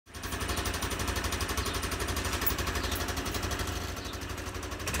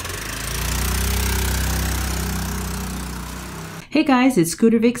Hey guys, it's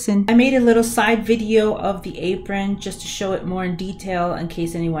ScooterVixen. I made a little side video of the apron just to show it more in detail in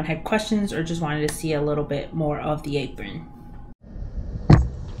case anyone had questions or just wanted to see a little bit more of the apron.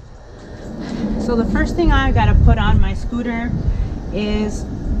 So the first thing I gotta put on my scooter is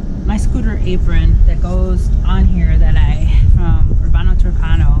my scooter apron that goes on here that from Urbano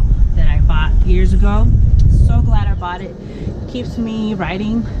TUCANO that I bought years ago. So glad I bought it. Keeps me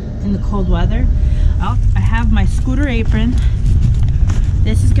riding in the cold weather. I have my scooter apron.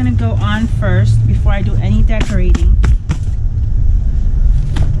 This is gonna go on first before I do any decorating.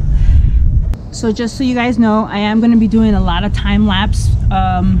 So just so you guys know, I am gonna be doing a lot of time lapse,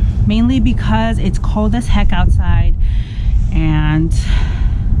 mainly because it's cold as heck outside and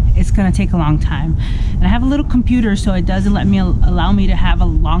it's gonna take a long time. And I have a little computer, so it doesn't allow me to have a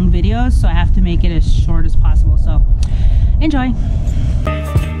long video, so I have to make it as short as possible. So enjoy.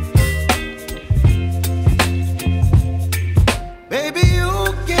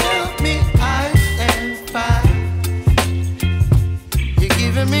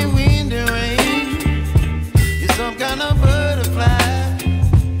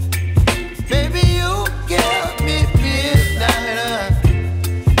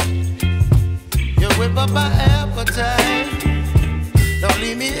 Don't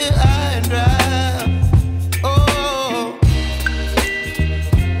leave me here high and dry. Oh,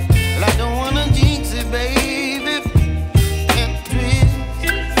 well, I don't wanna jinx it, baby, and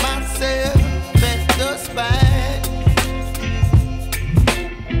twist myself at the spine.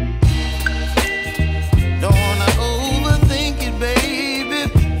 Don't wanna overthink it,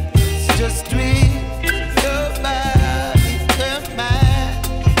 baby. It's just twist your body and mine,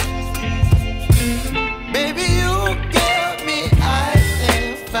 baby.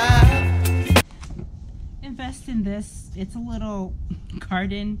 In this, it's a little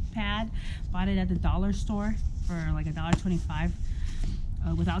garden pad. Bought it at the dollar store for like $1.25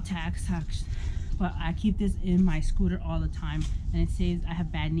 without tax. But I keep this in my scooter all the time, and it saves. I have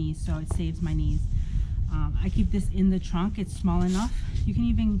bad knees, so it saves my knees. I keep this in the trunk. It's small enough. You can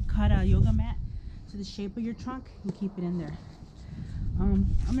even cut a yoga mat to the shape of your trunk and keep it in there.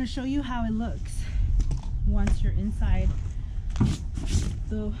 I'm going to show you how it looks once you're inside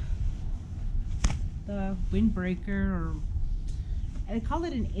the windbreaker, or I call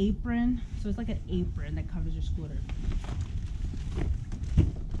it an apron. So it's like an apron that covers your scooter.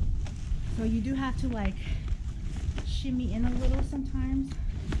 So you do have to like shimmy in a little sometimes.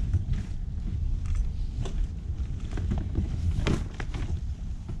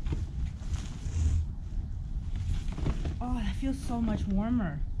 Oh, that feels so much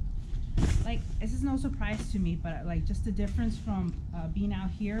warmer. Like, this is no surprise to me, but like just the difference from being out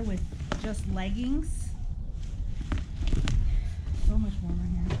here with just leggings. So much warmer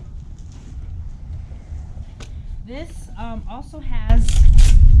here. This also has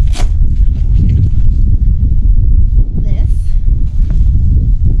this,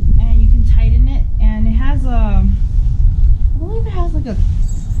 and you can tighten it, and it has I believe it has like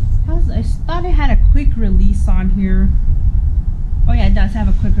I thought it had a quick release on here. Oh yeah, it does have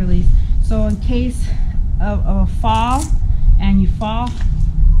a quick release. So in case of a fall, and you fall,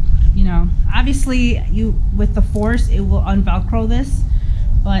 you know, obviously with the force it will unvelcro this,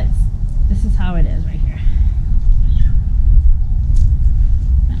 but this is how it is right here.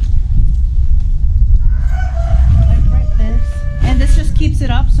 Like right this, and this just keeps it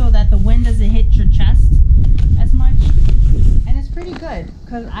up so that the wind doesn't hit your chest as much, and it's pretty good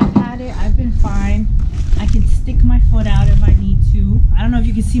because I've had it. I've been fine. I can stick my foot out if I need to. I don't know if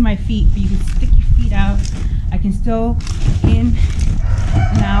you can see my feet, but you can stick your feet out. I can still in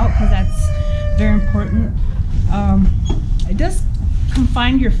and out because that's very important. It does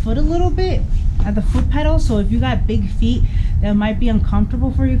confine your foot a little bit at the foot pedal, so if you got big feet, that might be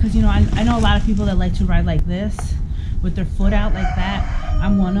uncomfortable for you, because you know I know a lot of people that like to ride like this with their foot out like that.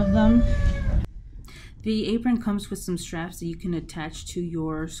 I'm one of them. The apron comes with some straps that you can attach to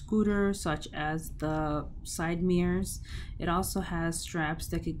your scooter, such as the side mirrors. It also has straps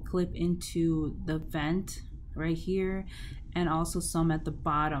that could clip into the vent right here, and also some at the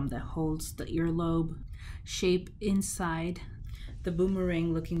bottom that holds the earlobe shape inside the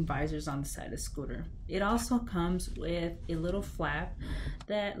boomerang looking visors on the side of the scooter. It also comes with a little flap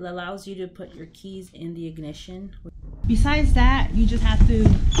that allows you to put your keys in the ignition. Besides that, you just have to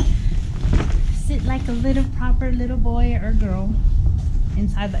sit like a proper little boy or girl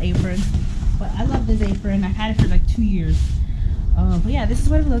inside the apron. But I love this apron. I've had it for like 2 years. But yeah, this is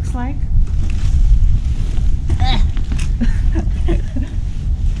what it looks like.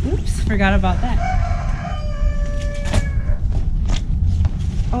 Oops, forgot about that.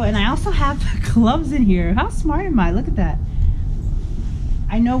 Oh, and I also have gloves in here. How smart am I? Look at that.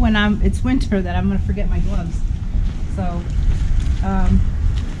 I know when it's winter that I'm gonna forget my gloves. So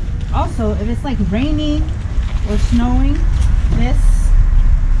also if it's like raining or snowing, this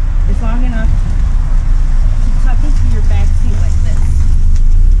is long enough to tuck into your back seat like this.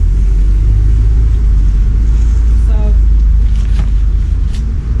 So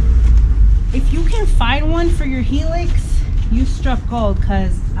if you can find one for your Helix, you struck gold,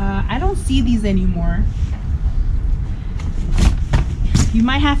 because I don't see these anymore. You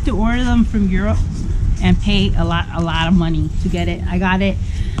might have to order them from Europe and pay a lot of money to get it. I got it,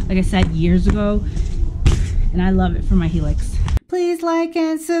 like I said, years ago, and I love it for my Helix. Please like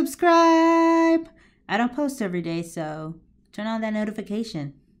and subscribe. I don't post every day, so turn on that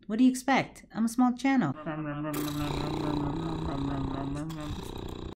notification. What do you expect? I'm a small channel.